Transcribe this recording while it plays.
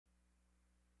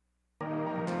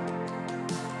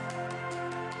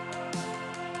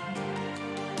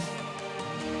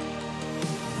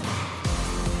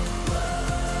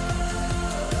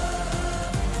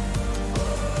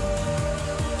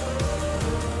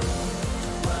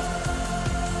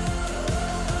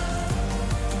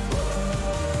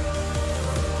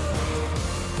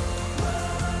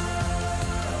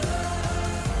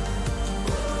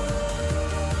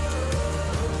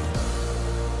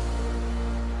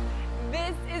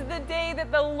day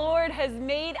that the Lord has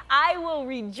made. I will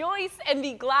rejoice and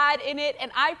be glad in it,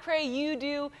 and I pray you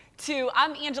do too.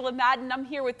 I'm Angela Madden. I'm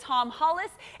here with Tom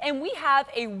Hollis, and we have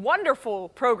a wonderful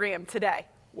program today.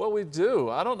 Well, we do.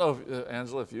 I don't know,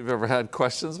 Angela, if you've ever had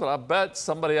questions, but I bet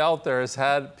somebody out there has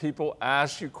had people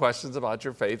ask you questions about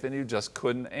your faith and you just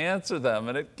couldn't answer them.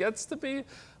 And it gets to be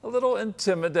a little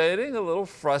intimidating, a little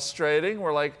frustrating.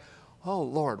 We're like, oh,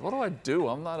 Lord, what do I do?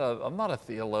 I'm not a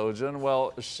theologian.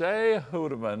 Well, Shea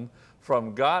Houdmann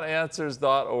from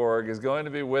godanswers.org is going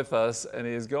to be with us, and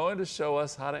he is going to show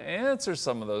us how to answer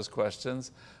some of those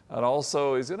questions. And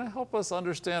also, he's going to help us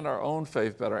understand our own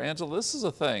faith better. Angela, this is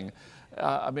a thing.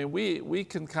 I mean, we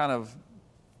can kind of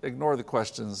ignore the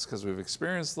questions because we've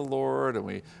experienced the Lord and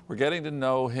we're getting to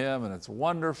know Him, and it's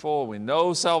wonderful. We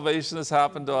know salvation has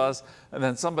happened to us. And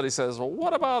then somebody says, well,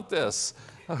 what about this?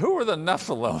 Who are the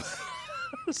Nephilim?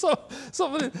 So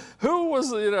somebody, who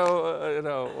was,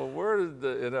 where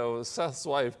did Seth's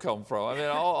wife come from? I mean,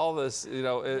 all this,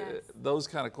 Yes. those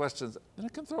kind of questions, and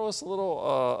it can throw us a little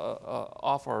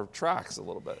off our tracks a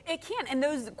little bit. It can, and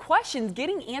those questions,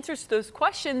 getting answers to those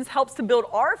questions helps to build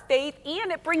our faith,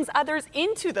 and it brings others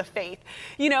into the faith.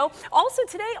 Also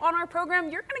today on our program,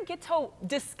 you're going to get to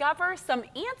discover some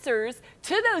answers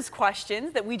to those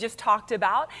questions that we just talked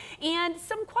about, and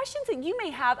some questions that you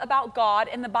may have about God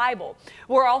and the Bible.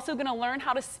 We're also going to learn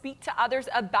how to speak to others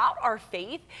about our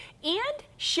faith and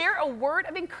share a word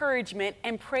of encouragement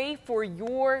and pray for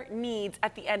your needs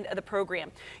at the end of the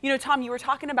program. Tom, you were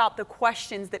talking about the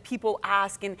questions that people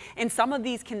ask, and some of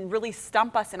these can really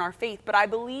stump us in our faith. But I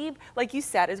believe, like you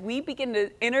said, as we begin to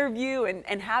interview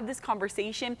and have this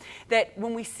conversation, that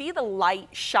when we see the light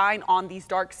shine on these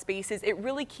dark spaces, it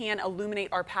really can illuminate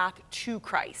our path to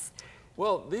Christ.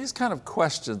 Well, these kind of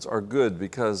questions are good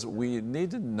because we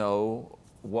need to know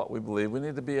what we believe. We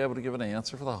need to be able to give an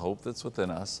answer for the hope that's within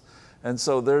us. And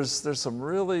so there's some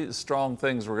really strong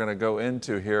things we're going to go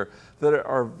into here that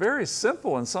are very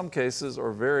simple in some cases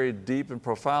or very deep and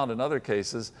profound in other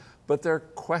cases, but they're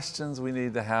questions we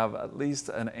need to have at least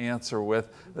an answer with.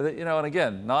 And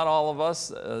again, not all of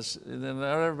us, not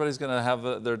everybody's going to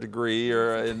have their degree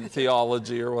or in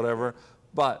theology or whatever,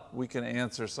 but we can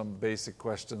answer some basic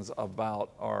questions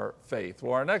about our faith.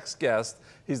 Well, our next guest,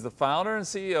 he's the founder and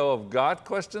CEO of Got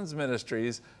Questions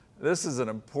Ministries. This is an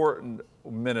important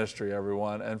ministry,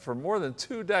 everyone, and for more than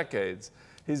 2 decades,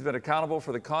 he's been accountable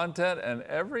for the content and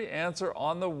every answer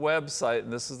on the website,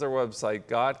 and this is their website,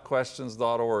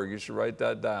 gotquestions.org. You should write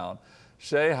that down.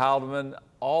 Shea Houdmann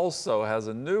also has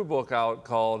a new book out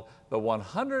called The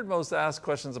 100 Most Asked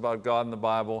Questions About God in the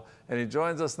Bible, and he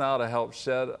joins us now to help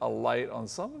shed a light on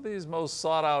some of these most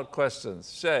sought out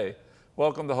questions. Shea,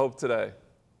 welcome to Hope Today.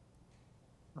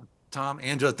 Tom,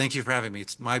 Angela, thank you for having me.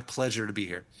 It's my pleasure to be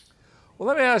here. Well,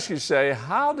 let me ask you, Shea,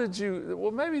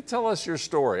 maybe tell us your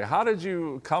story. How did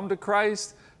you come to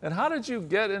Christ, and how did you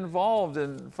get involved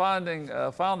in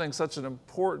founding such an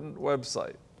important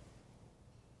website?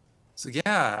 So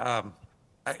yeah,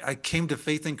 I came to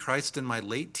faith in Christ in my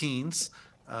late teens.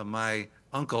 My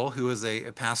uncle, who was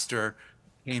a pastor,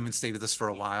 came and stayed with us for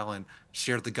a while and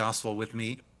shared the gospel with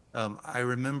me. I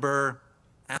remember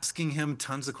asking him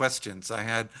tons of questions. I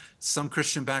had some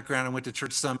Christian background. I went to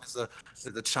church some as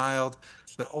a child,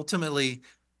 but ultimately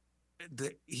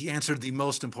he answered the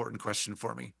most important question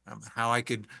for me, how I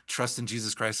could trust in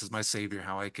Jesus Christ as my Savior,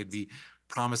 how I could be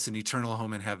promised an eternal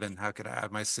home in heaven, how could I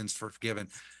have my sins forgiven.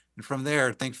 And from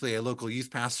there, thankfully, a local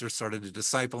youth pastor started to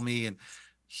disciple me, and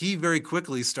he very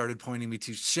quickly started pointing me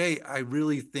to, Shea, I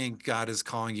really think God is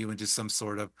calling you into some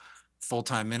sort of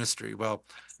full-time ministry. Well,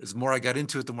 as more I got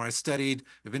into it, the more I studied,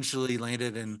 eventually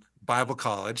landed in Bible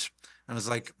college. And I was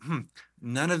like,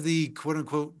 none of the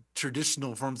quote-unquote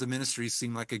traditional forms of ministry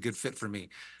seem like a good fit for me.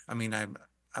 I mean, I'm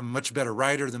a much better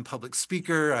writer than public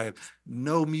speaker. I have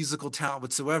no musical talent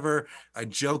whatsoever. I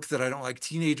joke that I don't like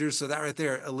teenagers, so that right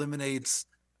there eliminates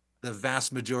the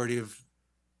vast majority of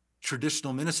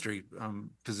traditional ministry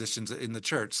positions in the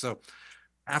church. So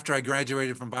after I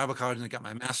graduated from Bible college and I got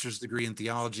my master's degree in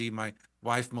theology, my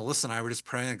wife, Melissa, and I were just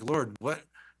praying, like, Lord, what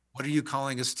are you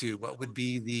calling us to? What would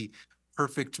be the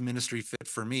perfect ministry fit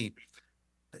for me?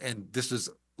 And this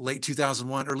was late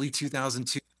 2001, early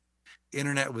 2002.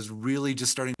 Internet was really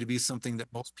just starting to be something that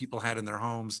most people had in their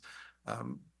homes.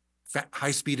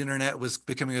 High-speed internet was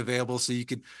becoming available, so you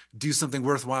could do something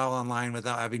worthwhile online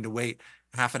without having to wait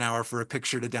half an hour for a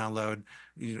picture to download.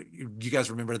 You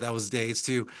guys remember those days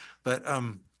too. But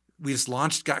we just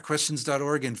launched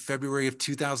gotquestions.org in February of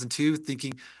 2002,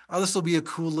 thinking, oh, this will be a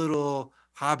cool little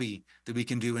hobby that we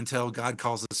can do until God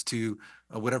calls us to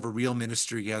whatever real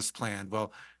ministry He has planned.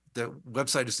 Well, the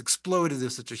website just exploded.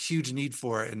 There's such a huge need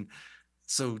for it. And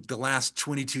So the last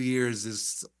 22 years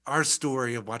is our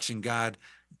story of watching God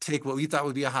take what we thought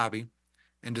would be a hobby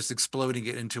and just exploding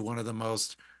it into one of the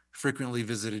most frequently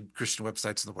visited Christian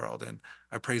websites in the world. And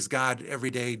I praise God every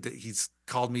day that he's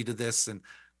called me to this. And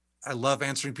I love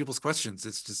answering people's questions.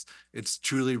 It's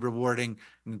truly rewarding,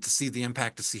 and to see the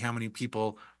impact, to see how many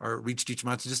people are reached each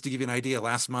month. Just to give you an idea,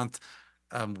 last month,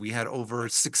 we had over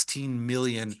 16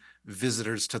 million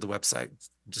visitors to the website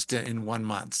just in 1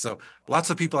 month. So lots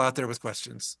of people out there with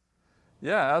questions.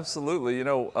 Yeah, absolutely. You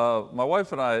know, my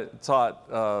wife and I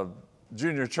taught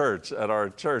junior church at our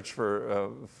church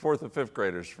for fourth and fifth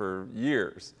graders for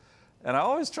years. And I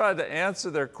always tried to answer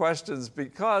their questions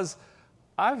because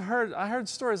I heard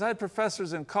stories. I had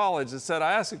professors in college that said,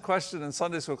 I asked a question in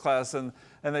Sunday school class and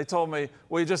they told me,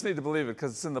 well, you just need to believe it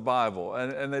because it's in the Bible.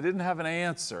 And they didn't have an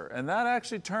answer. And that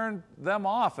actually turned them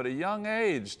off at a young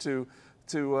age to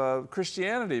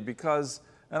Christianity because,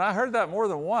 and I heard that more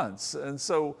than once. And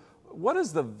so what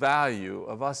is the value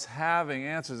of us having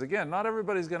answers? Again, not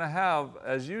everybody's going to have,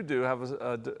 as you do, have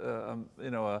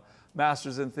a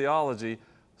master's in theology.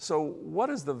 So what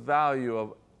is the value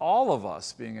of all of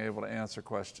us being able to answer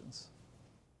questions?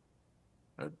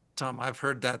 Tom, I've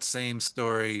heard that same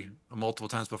story multiple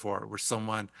times before, where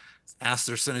someone asked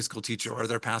their Sunday school teacher or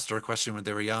their pastor a question when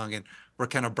they were young and were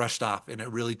kind of brushed off, and it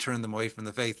really turned them away from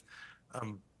the faith.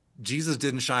 Jesus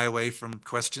didn't shy away from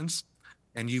questions.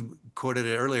 And you quoted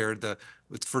it earlier,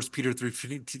 with 1 Peter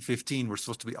 3:15, we're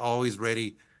supposed to be always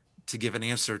ready to give an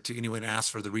answer to anyone who asks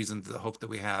for the reason, the hope that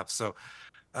we have. So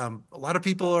a lot of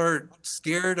people are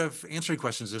scared of answering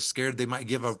questions. They're scared they might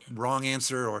give a wrong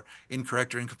answer or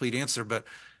incorrect or incomplete answer. But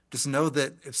just know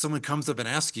that if someone comes up and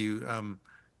asks you,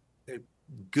 a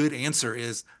good answer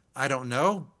is, I don't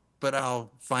know, but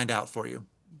I'll find out for you.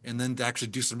 And then to actually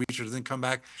do some research, and then come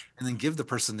back and then give the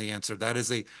person the answer. That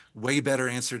is a way better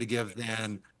answer to give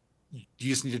than you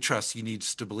just need to trust, you need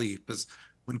to believe. Because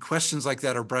when questions like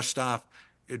that are brushed off,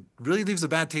 it really leaves a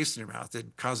bad taste in your mouth.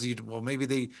 It causes you to, well,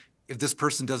 maybe if this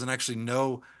person doesn't actually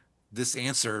know this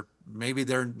answer, maybe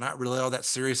they're not really all that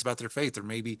serious about their faith, or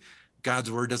maybe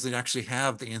God's word doesn't actually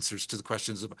have the answers to the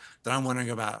questions that I'm wondering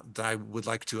about, that I would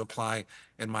like to apply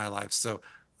in my life. So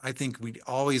I think we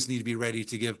always need to be ready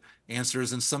to give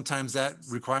answers. And sometimes that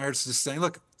requires just saying,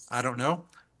 look, I don't know,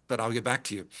 but I'll get back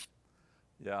to you.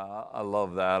 Yeah, I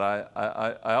love that.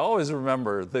 I always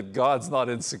remember that God's not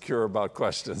insecure about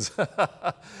questions.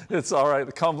 It's all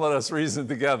right, come let us reason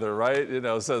together, right? You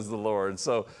know, says the Lord.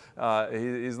 So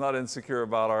he's not insecure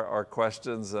about our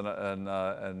questions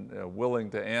and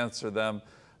willing to answer them.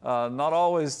 Not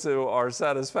always to our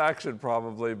satisfaction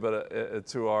probably, but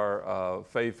to our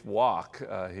faith walk.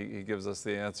 He gives us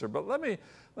the answer. But we're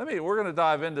going to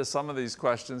dive into some of these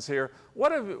questions here.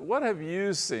 What have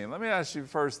you seen? Let me ask you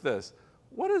first this.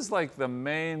 What is like the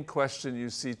main question you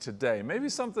see today? Maybe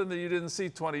something that you didn't see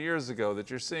 20 years ago that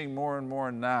you're seeing more and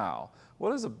more now.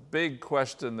 What is a big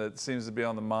question that seems to be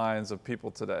on the minds of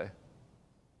people today?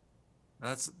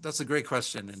 That's a great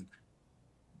question. And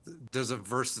there's a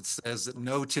verse that says that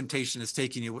no temptation is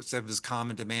taking you except is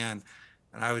common to man.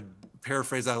 And I would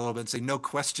paraphrase that a little bit and say, no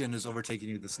question is overtaking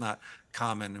you that's not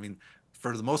common. I mean,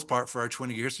 for the most part, for our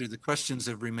 20-year history, the questions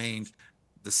have remained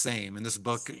the same. And this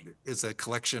book is a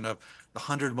collection of the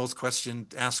 100 most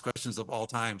asked questions of all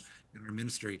time in our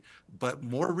ministry. But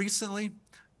more recently,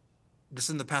 just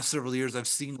in the past several years, I've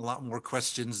seen a lot more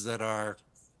questions that are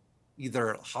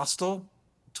either hostile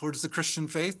towards the Christian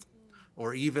faith,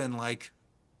 or even like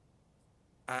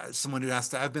someone who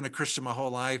asked, I've been a Christian my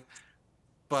whole life,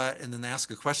 and then they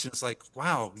ask a question, it's like,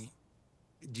 wow,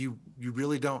 you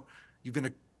really don't, you've been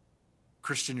a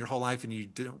Christian your whole life and you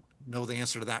don't know the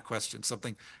answer to that question,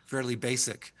 something fairly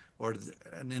basic, or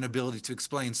an inability to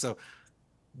explain. So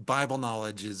Bible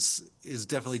knowledge is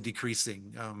definitely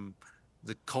decreasing.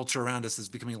 The culture around us is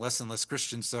becoming less and less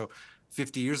Christian. So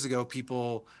 50 years ago,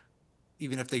 people,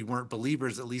 even if they weren't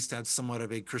believers, at least had somewhat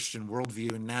of a Christian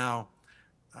worldview. And now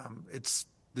it's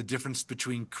the difference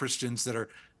between Christians that are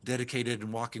dedicated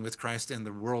and walking with Christ and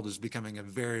the world is becoming a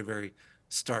very, very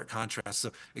stark contrast.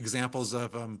 So examples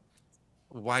of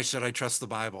why should I trust the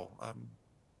Bible?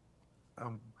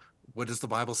 What does the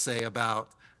Bible say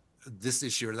about this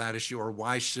issue or that issue? Or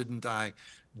why shouldn't I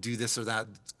do this or that?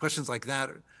 Questions like that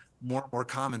are more and more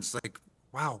common. It's like,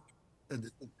 wow,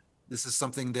 this is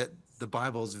something that the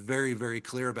Bible is very, very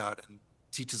clear about and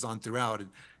teaches on throughout. And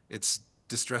it's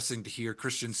distressing to hear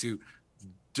Christians who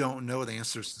don't know the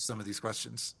answers to some of these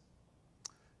questions.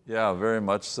 Yeah, very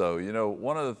much so. You know,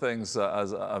 one of the things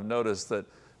as I've noticed that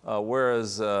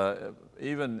Whereas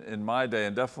even in my day,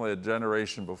 and definitely a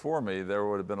generation before me, there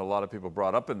would have been a lot of people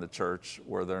brought up in the church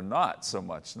where they're not so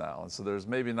much now. And so there's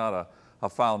maybe not a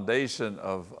foundation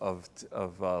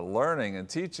of learning and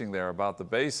teaching there about the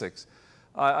basics.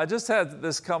 I just had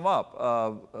this come up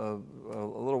a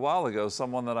little while ago.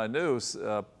 Someone that I knew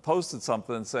posted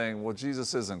something saying, well,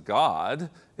 Jesus isn't God.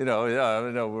 You know, yeah, I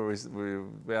know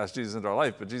we asked Jesus into our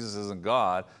life, but Jesus isn't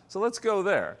God. So let's go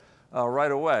there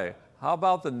right away. How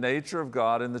about the nature of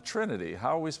God in the Trinity?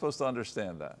 How are we supposed to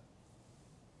understand that?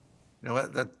 You know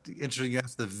what? That's interesting.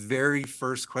 That's the very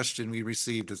first question we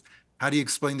received is, how do you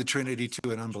explain the Trinity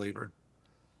to an unbeliever?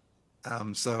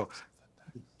 So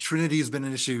Trinity has been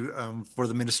an issue for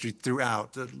the ministry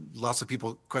throughout. Lots of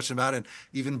people question about it, and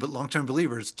even long-term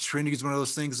believers. Trinity is one of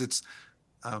those things. It's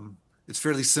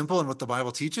fairly simple in what the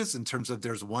Bible teaches in terms of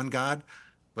there's one God,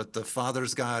 but the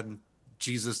Father's God,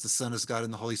 Jesus, the Son is God,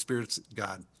 and the Holy Spirit's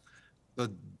God. So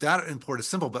that import is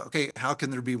simple, but okay, how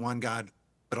can there be one God,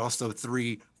 but also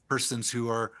three persons who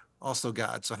are also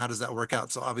God? So how does that work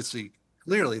out? So obviously,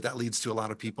 clearly, that leads to a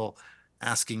lot of people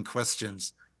asking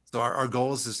questions. So our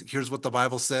goal is here's what the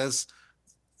Bible says.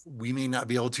 We may not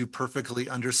be able to perfectly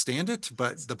understand it,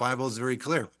 but the Bible is very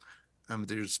clear.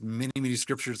 There's many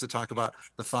scriptures that talk about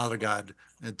the Father God.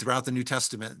 And throughout the New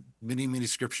Testament, many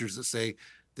scriptures that say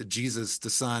that Jesus, the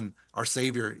Son, our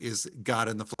Savior, is God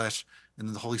in the flesh, and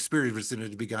then the Holy Spirit is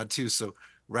presented to be God too. So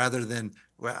rather than,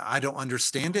 well, I don't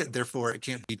understand it, therefore it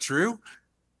can't be true,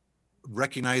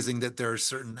 recognizing that there are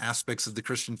certain aspects of the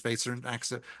Christian faith, certain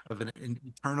acts of an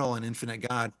eternal and infinite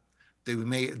God that we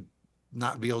may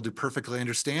not be able to perfectly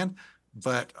understand,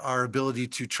 but our ability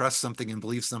to trust something and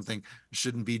believe something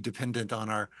shouldn't be dependent on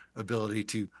our ability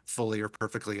to fully or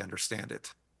perfectly understand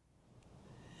it.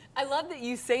 I love that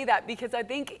you say that, because I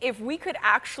think if we could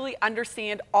actually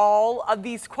understand all of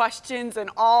these questions and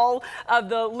all of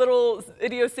the little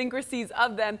idiosyncrasies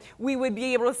of them, we would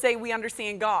be able to say we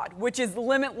understand God, which is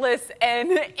limitless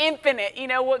and infinite. You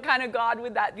know, what kind of God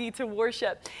would that be to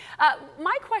worship?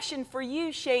 My question for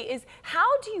you, Shea, is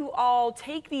how do you all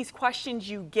take these questions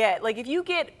you get? Like if you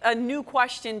get a new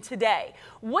question today,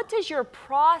 what does your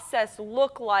process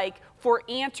look like for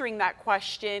answering that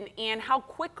question, and how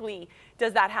quickly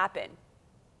does that happen?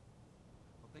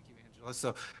 Well, thank you, Angela.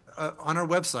 So on our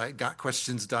website,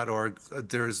 gotquestions.org,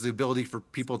 there's the ability for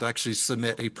people to actually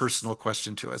submit a personal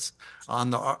question to us. On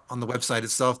the website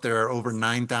itself, there are over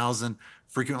 9,000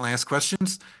 frequently asked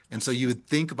questions. And so you would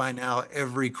think by now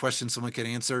every question someone can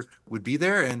answer would be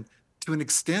there. And to an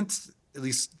extent, at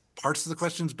least parts of the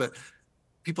questions, but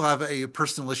people have a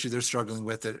personal issue they're struggling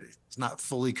with that it's not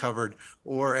fully covered,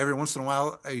 or every once in a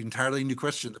while, an entirely new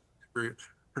question that we've never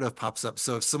heard of pops up.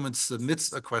 So if someone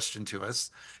submits a question to us,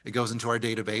 it goes into our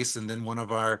database, and then one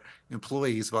of our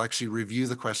employees will actually review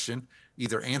the question,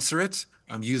 either answer it,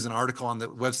 use an article on the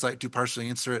website to partially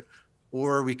answer it,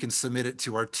 or we can submit it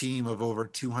to our team of over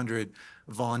 200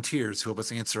 volunteers who help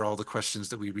us answer all the questions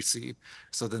that we receive.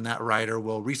 So then that writer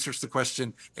will research the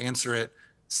question, answer it,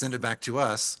 send it back to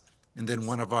us, and then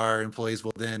one of our employees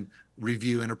will then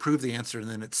review and approve the answer, and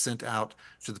then it's sent out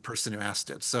to the person who asked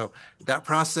it. So that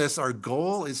process, our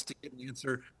goal is to get an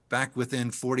answer back within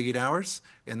 48 hours,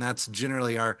 and that's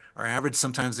generally our average.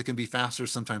 Sometimes it can be faster,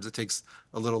 sometimes it takes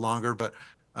a little longer, but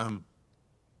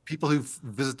people who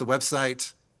visit the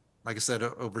website, like I said,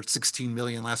 over 16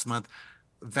 million last month,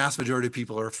 vast majority of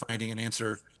people are finding an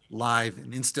answer live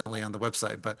and instantly on the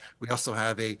website, but we also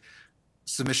have a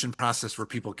submission process where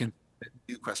people can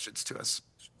new questions to us.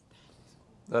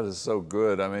 That is so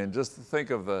good. I mean, just to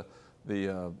think of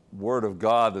the word of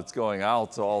God that's going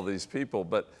out to all these people.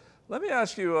 But let me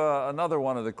ask you another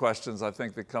one of the questions I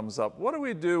think that comes up. What do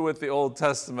we do with the Old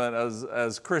Testament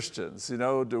as Christians? You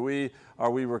know,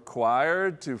 are we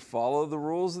required to follow the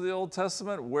rules of the Old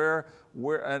Testament?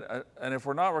 And if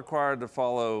we're not required to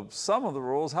follow some of the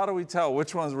rules, how do we tell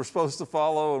which ones we're supposed to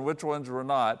follow and which ones we're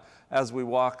not as we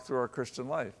walk through our Christian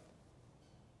life?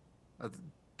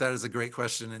 That is a great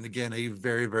question. And again, a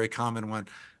very common one.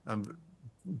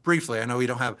 Briefly, I know we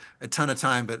don't have a ton of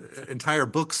time, but entire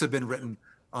books have been written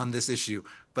on this issue.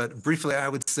 But briefly, I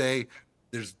would say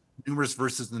there's numerous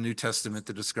verses in the New Testament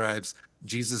that describes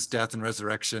Jesus' death and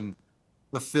resurrection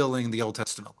fulfilling the Old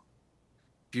Testament.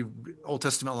 Old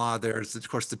Testament law, there's of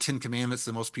course the 10 Commandments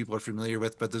that most people are familiar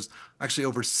with, but there's actually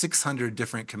over 600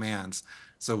 different commands.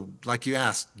 So like you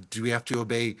asked, do we have to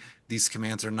obey these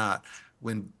commands or not?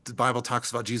 When the Bible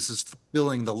talks about Jesus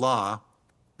fulfilling the law,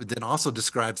 but then also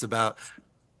describes about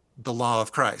the law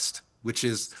of Christ, which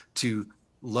is to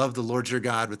love the Lord your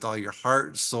God with all your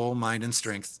heart, soul, mind, and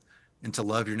strength, and to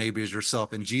love your neighbor as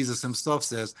yourself. And Jesus himself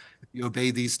says, if you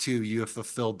obey these two, you have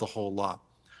fulfilled the whole law.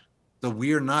 So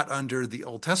we are not under the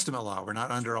Old Testament law. We're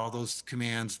not under all those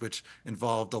commands which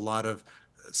involved a lot of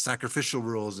sacrificial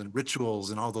rules and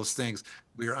rituals and all those things.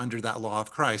 We are under that law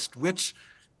of Christ, which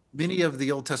many of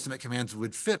the Old Testament commands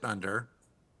would fit under.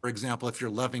 For example, if you're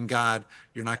loving God,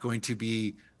 you're not going to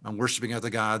be worshiping other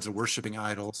gods or worshiping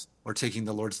idols or taking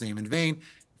the Lord's name in vain.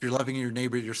 If you're loving your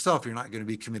neighbor yourself, you're not going to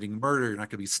be committing murder, you're not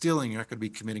going to be stealing, you're not going to be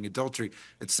committing adultery,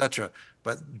 etc.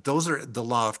 But those are the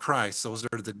law of Christ. Those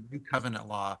are the new covenant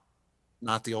law,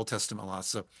 not the Old Testament law.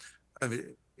 So I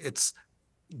mean, it's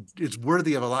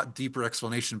worthy of a lot deeper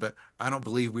explanation, but I don't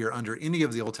believe we are under any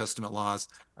of the Old Testament laws.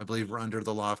 I believe we're under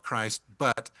the law of Christ,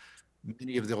 but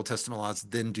many of the Old Testament laws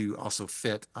then do also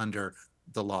fit under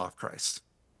the law of Christ.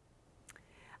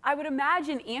 I would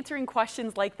imagine answering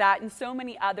questions like that and so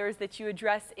many others that you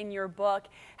address in your book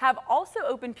have also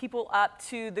opened people up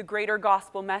to the greater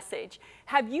gospel message.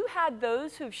 Have you had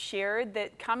those who've shared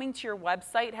that coming to your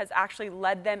website has actually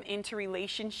led them into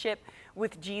relationship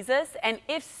with Jesus? And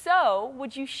if so,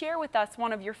 would you share with us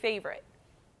one of your favorite?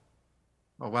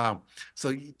 Oh, wow.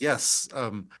 So yes,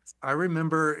 I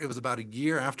remember it was about a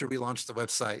year after we launched the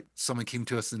website, someone came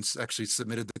to us and actually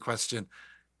submitted the question,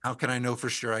 how can I know for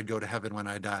sure I'd go to heaven when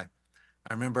I die?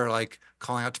 I remember like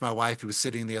calling out to my wife who was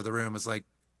sitting in the other room, was like,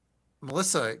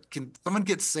 Melissa, can someone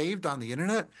get saved on the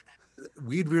internet?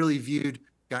 We'd really viewed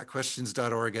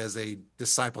gotquestions.org as a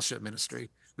discipleship ministry.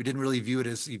 We didn't really view it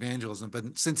as evangelism,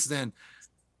 but since then,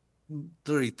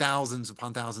 literally thousands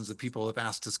upon thousands of people have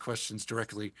asked us questions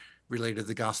directly related to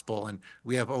the gospel. And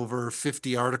we have over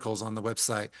 50 articles on the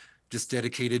website just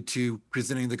dedicated to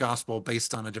presenting the gospel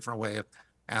based on a different way of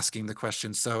asking the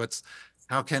question. So it's,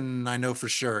 how can I know for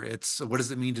sure? It's, what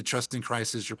does it mean to trust in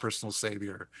Christ as your personal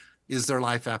savior? Is there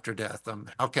life after death?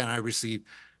 How can I receive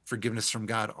forgiveness from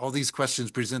God? All these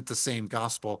questions present the same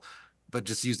gospel, but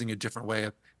just using a different way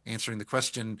of answering the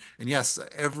question. And yes,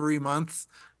 every month,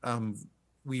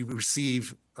 we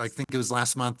receive, I think it was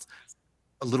last month,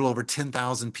 a little over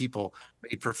 10,000 people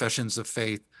made professions of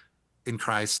faith in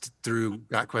Christ through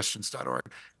gotquestions.org.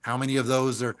 How many of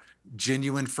those are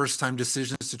genuine first-time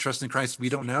decisions to trust in Christ? We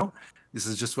don't know. This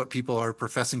is just what people are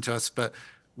professing to us, but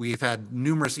we've had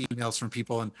numerous emails from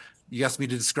people, and you asked me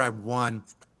to describe one.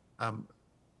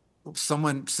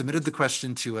 Someone submitted the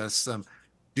question to us,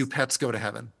 do pets go to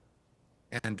heaven?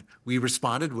 And we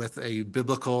responded with a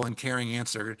biblical and caring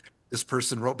answer. This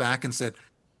person wrote back and said,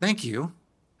 thank you.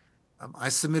 I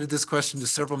submitted this question to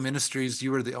several ministries.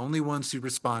 You were the only ones who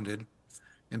responded.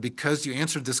 And because you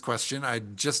answered this question, I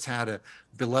just had a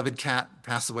beloved cat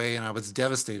pass away and I was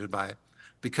devastated by it.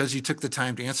 Because you took the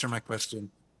time to answer my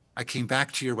question, I came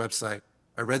back to your website.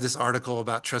 I read this article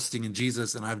about trusting in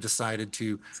Jesus, and I've decided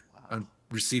to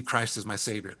receive Christ as my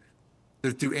Savior.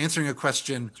 Through answering a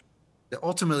question that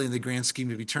ultimately, in the grand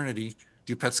scheme of eternity,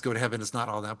 do pets go to heaven, is not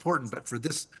all that important. But for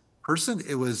this person,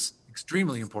 it was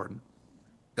extremely important.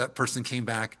 That person came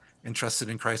back and trusted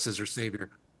in Christ as their Savior,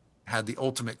 had the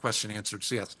ultimate question answered.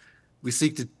 So yes, we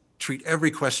seek to treat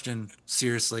every question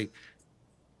seriously,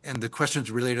 and the questions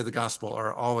related to the gospel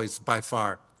are always by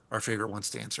far our favorite ones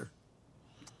to answer.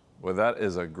 Well, that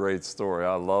is a great story.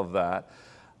 I love that.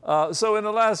 So in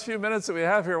the last few minutes that we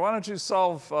have here, why don't you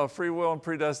solve free will and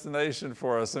predestination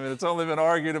for us? I mean, it's only been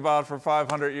argued about for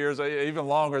 500 years, even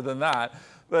longer than that.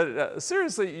 But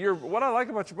seriously, what I like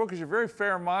about your book is you're very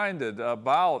fair-minded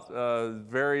about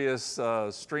various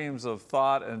streams of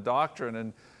thought and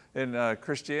doctrine in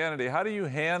Christianity. How do you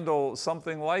handle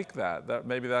something like that,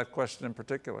 maybe that question in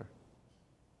particular?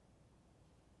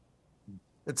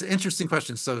 It's an interesting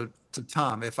question. So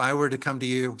Tom, if I were to come to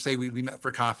you, say we met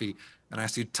for coffee, and I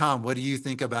asked you, Tom, what do you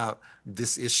think about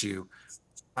this issue?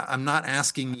 I'm not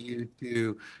asking you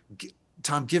to,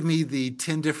 Tom, give me the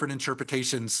 10 different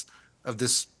interpretations of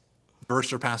this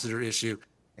verse or passage or issue,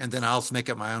 and then I'll make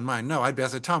up my own mind. No, I'd be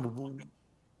asking, Tom,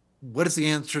 what is the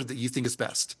answer that you think is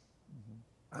best?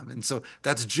 And so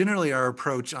that's generally our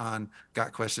approach on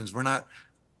Got Questions. We're not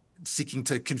seeking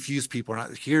to confuse people. We're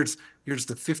not, here's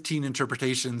the 15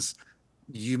 interpretations,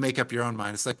 you make up your own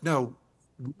mind. It's like, no,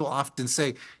 we'll often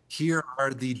say, here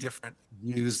are the different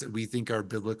views that we think are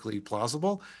biblically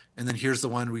plausible, and then here's the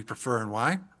one we prefer and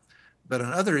why. But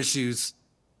on other issues,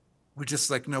 we're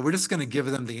just like, no, we're just going to give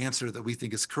them the answer that we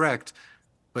think is correct,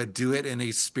 but do it in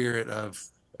a spirit of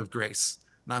grace.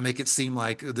 Not make it seem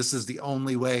like this is the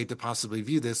only way to possibly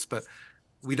view this, but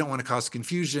we don't want to cause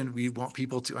confusion. We want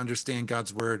people to understand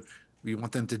God's word. We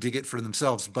want them to dig it for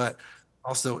themselves, but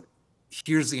also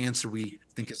here's the answer we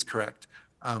think is correct.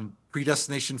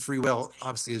 Predestination, free will,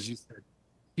 obviously, as you said,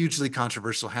 hugely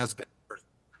controversial, has been for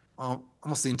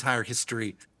almost the entire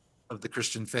history of the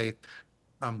Christian faith.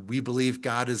 We believe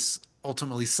God is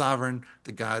ultimately sovereign,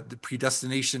 that God, the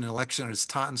predestination and election is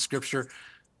taught in Scripture.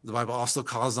 The Bible also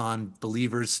calls on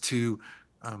believers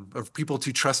or people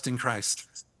to trust in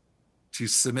Christ, to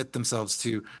submit themselves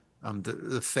to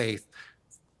the faith.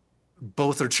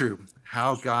 Both are true.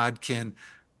 How God can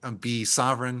be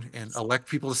sovereign and elect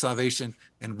people to salvation,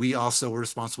 and we also are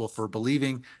responsible for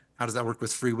believing. How does that work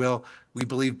with free will? We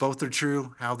believe both are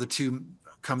true. How the two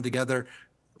come together,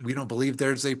 we don't believe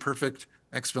there's a perfect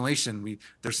explanation.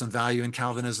 There's some value in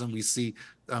Calvinism. We see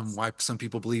why some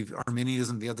people believe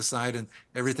Arminianism, the other side, and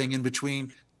everything in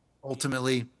between.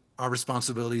 Ultimately, our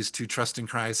responsibility is to trust in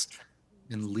Christ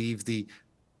and leave the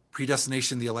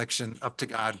predestination, the election, up to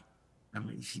God. I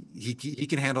mean, he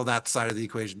can handle that side of the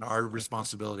equation. Our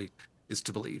responsibility is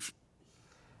to believe.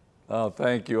 Oh,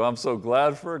 thank you. I'm so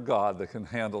glad for a God that can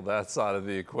handle that side of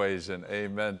the equation.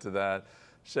 Amen to that.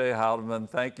 Shea Houdmann,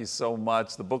 thank you so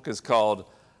much. The book is called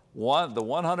The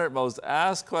 100 Most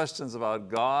Asked Questions About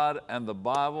God and the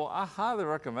Bible. I highly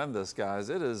recommend this, guys.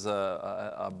 It is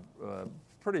a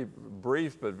pretty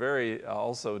brief but very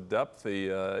also in-depth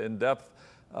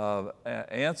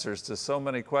answers to so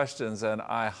many questions, and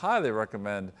I highly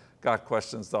recommend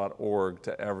gotquestions.org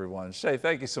to everyone. Shea,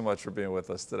 thank you so much for being with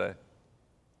us today.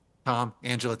 Tom,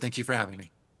 Angela, thank you for having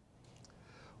me.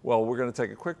 Well, we're going to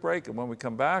take a quick break, and when we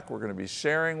come back, we're going to be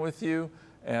sharing with you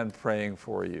and praying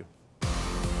for you.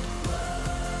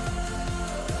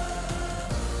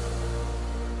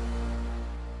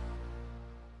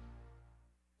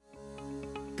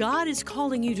 God is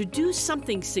calling you to do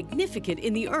something significant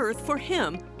in the earth for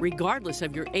Him, regardless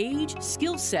of your age,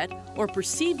 skill set, or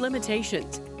perceived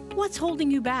limitations. What's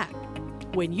holding you back?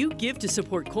 When you give to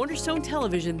support Cornerstone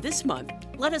Television this month,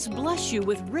 let us bless you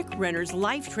with Rick Renner's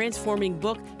life-transforming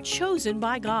book, Chosen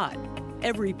by God.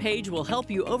 Every page will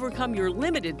help you overcome your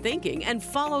limited thinking and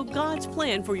follow God's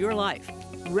plan for your life.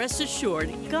 Rest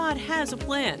assured, God has a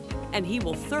plan, and He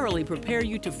will thoroughly prepare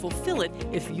you to fulfill it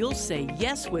if you'll say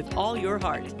yes with all your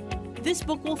heart. This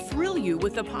book will thrill you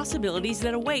with the possibilities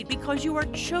that await because you are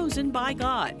chosen by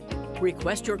God.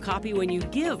 Request your copy when you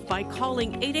give by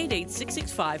calling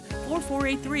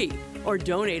 888-665-4483 or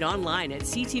donate online at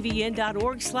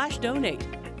ctvn.org/donate.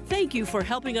 Thank you for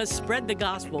helping us spread the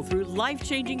gospel through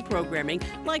life-changing programming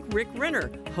like Rick Renner,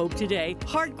 Hope Today,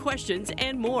 Hard Questions,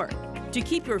 and more. To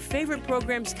keep your favorite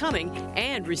programs coming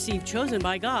and receive Chosen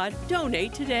by God,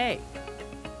 donate today.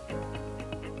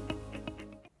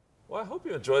 Well, I hope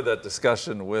you enjoyed that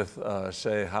discussion with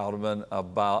Shea Houdmann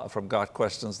from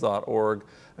gotquestions.org.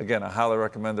 Again, I highly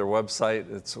recommend their website.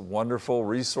 It's a wonderful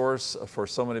resource for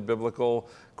so many biblical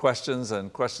questions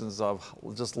and questions of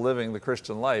just living the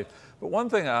Christian life. But one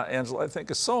thing, Angela, I think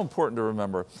is so important to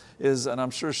remember is, and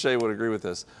I'm sure Shea would agree with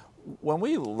this, when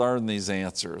we learn these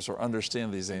answers or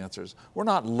understand these answers, we're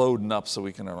not loading up so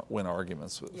we can win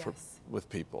arguments with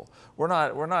people. We're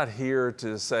not here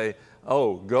to say,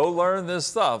 oh, go learn this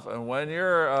stuff. And when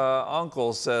your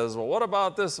uncle says, well, what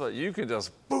about this? You can just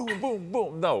boom, boom,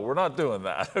 boom. No, we're not doing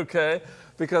that, okay?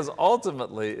 Because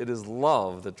ultimately, it is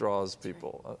love that draws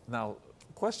people. Now,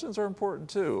 questions are important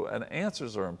too, and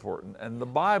answers are important, and the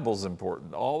Bible's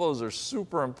important. All those are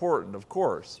super important, of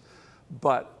course.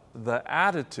 But the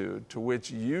attitude to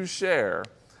which you share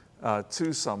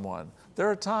to someone, there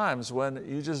are times when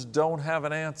you just don't have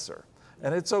an answer.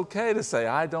 And it's okay to say,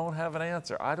 I don't have an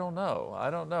answer. I don't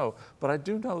know. But I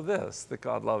do know this, that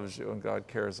God loves you and God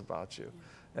cares about you.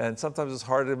 And sometimes it's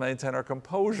hard to maintain our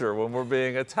composure when we're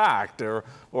being attacked or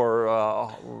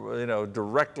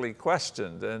directly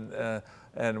questioned.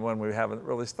 And when we haven't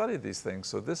really studied these things.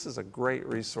 So this is a great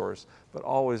resource, but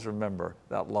always remember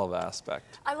that love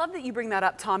aspect. I love that you bring that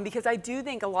up, Tom, because I do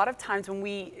think a lot of times when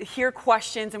we hear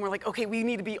questions and we're like, okay, we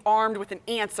need to be armed with an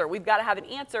answer. We've got to have an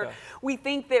answer. Yeah. We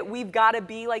think that we've got to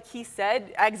be, like he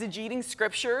said, exegeting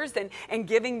scriptures and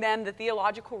giving them the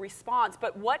theological response.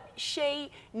 But what Shea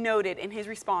noted in his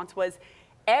response was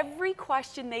every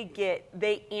question they get,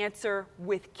 they answer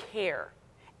with care.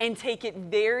 And take it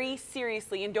very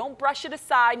seriously, and don't brush it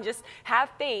aside and just have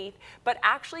faith, but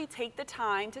actually take the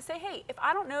time to say, hey, if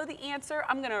I don't know the answer,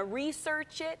 I'm going to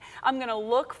research it, I'm going to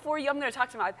look for you, I'm going to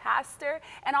talk to my pastor,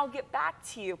 and I'll get back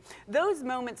to you. Those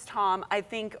moments, Tom, I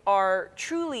think are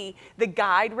truly the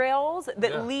guide rails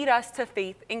that lead us to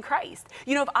faith in Christ.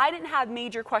 You know, if I didn't have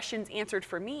major questions answered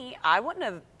for me, I wouldn't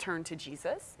have turned to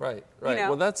Jesus. Right. You know?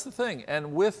 Well, that's the thing.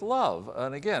 And with love,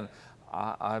 and again,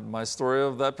 my story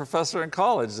of that professor in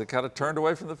college that kind of turned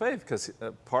away from the faith because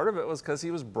part of it was because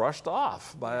he was brushed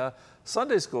off by a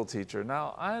Sunday school teacher.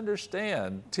 Now, I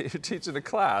understand teaching a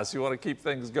class, you want to keep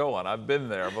things going. I've been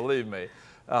there, believe me.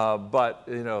 But,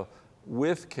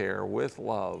 with care, with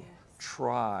love,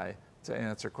 try to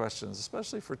answer questions,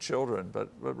 especially for children, but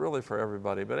really for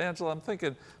everybody. But Angela, I'm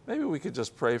thinking maybe we could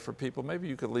just pray for people. Maybe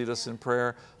you could lead us in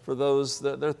prayer for those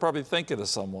that they're probably thinking of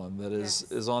someone that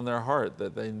is on their heart,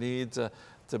 that they need to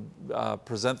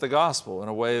present the gospel in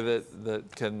a way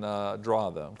that can draw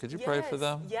them. Could you pray for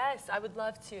them? Yes, I would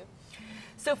love to.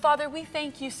 So, Father, we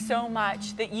thank you so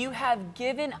much that you have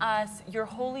given us your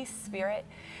Holy Spirit,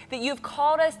 that you've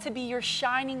called us to be your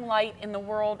shining light in the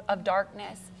world of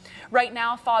darkness. Right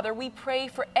now, Father, we pray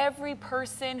for every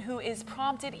person who is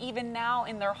prompted even now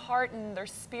in their heart and their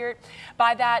spirit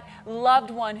by that loved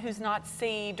one who's not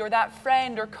saved, or that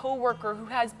friend or coworker who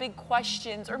has big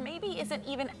questions, or maybe isn't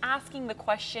even asking the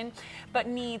question but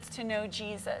needs to know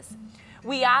Jesus.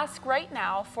 We ask right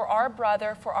now for our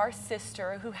brother, for our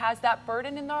sister who has that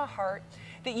burden in their heart,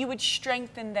 that you would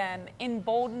strengthen them,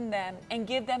 embolden them, and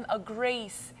give them a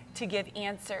grace to give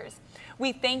answers.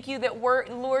 We thank you that,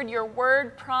 Lord, your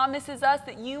word promises us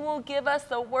that you will give us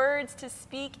the words to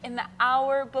speak in the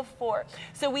hour before.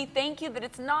 So we thank you that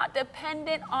it's not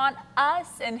dependent on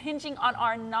us and hinging on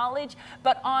our knowledge,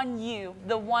 but on you,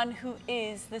 the one who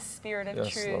is the Spirit of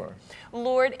truth.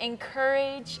 Lord,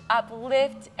 encourage,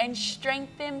 uplift, and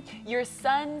strengthen your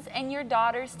sons and your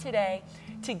daughters today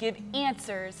to give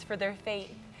answers for their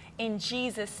faith. In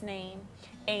Jesus' name,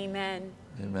 amen.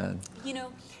 Amen. You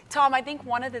know, Tom, I think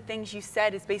one of the things you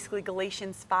said is basically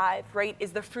Galatians 5, right,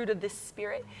 is the fruit of the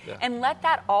Spirit. Yeah. And let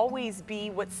that always be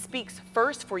what speaks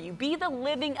first for you. Be the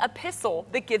living epistle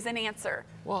that gives an answer.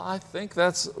 Well, I think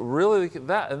that's really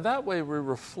that. And that way we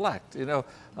reflect. You know,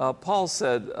 Paul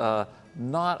said,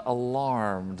 not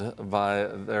alarmed by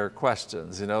their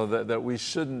questions, you know, that we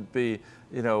shouldn't be,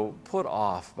 you know, put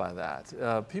off by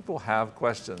that. People have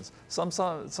questions.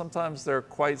 Sometimes they're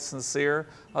quite sincere,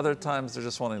 other times they're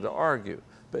just wanting to argue.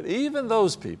 But even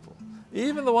those people,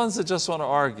 even the ones that just want to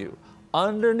argue,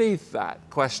 underneath that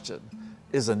question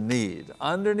is a need.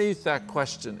 Underneath that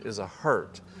question is a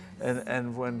hurt.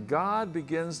 And when God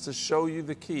begins to show you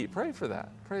the key, pray for that.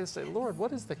 Pray and say, Lord,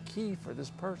 what is the key for this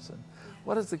person?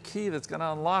 What is the key that's going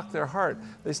to unlock their heart?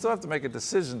 They still have to make a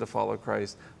decision to follow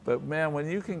Christ. But man,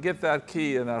 when you can get that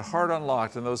key and that heart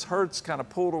unlocked and those hurts kind of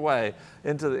pulled away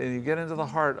and you get into the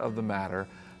heart of the matter,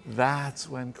 that's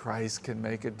when Christ can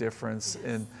make a difference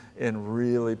in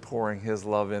really pouring his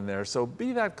love in there. So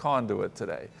be that conduit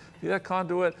today. Be that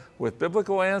conduit with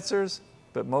biblical answers,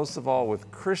 but most of all with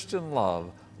Christian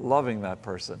love, loving that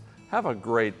person. Have a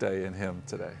great day in him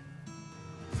today.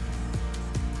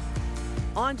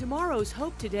 On tomorrow's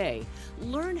Hope Today,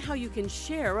 learn how you can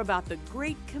share about the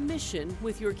Great Commission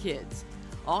with your kids.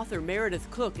 Author Meredith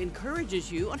Cook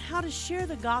encourages you on how to share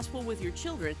the gospel with your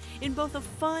children in both a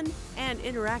fun and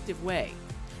interactive way.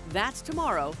 That's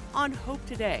tomorrow on Hope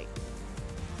Today.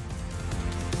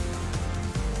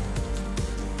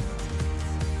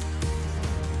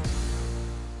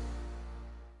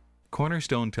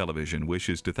 Cornerstone Television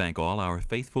wishes to thank all our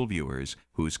faithful viewers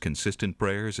whose consistent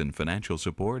prayers and financial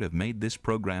support have made this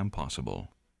program possible.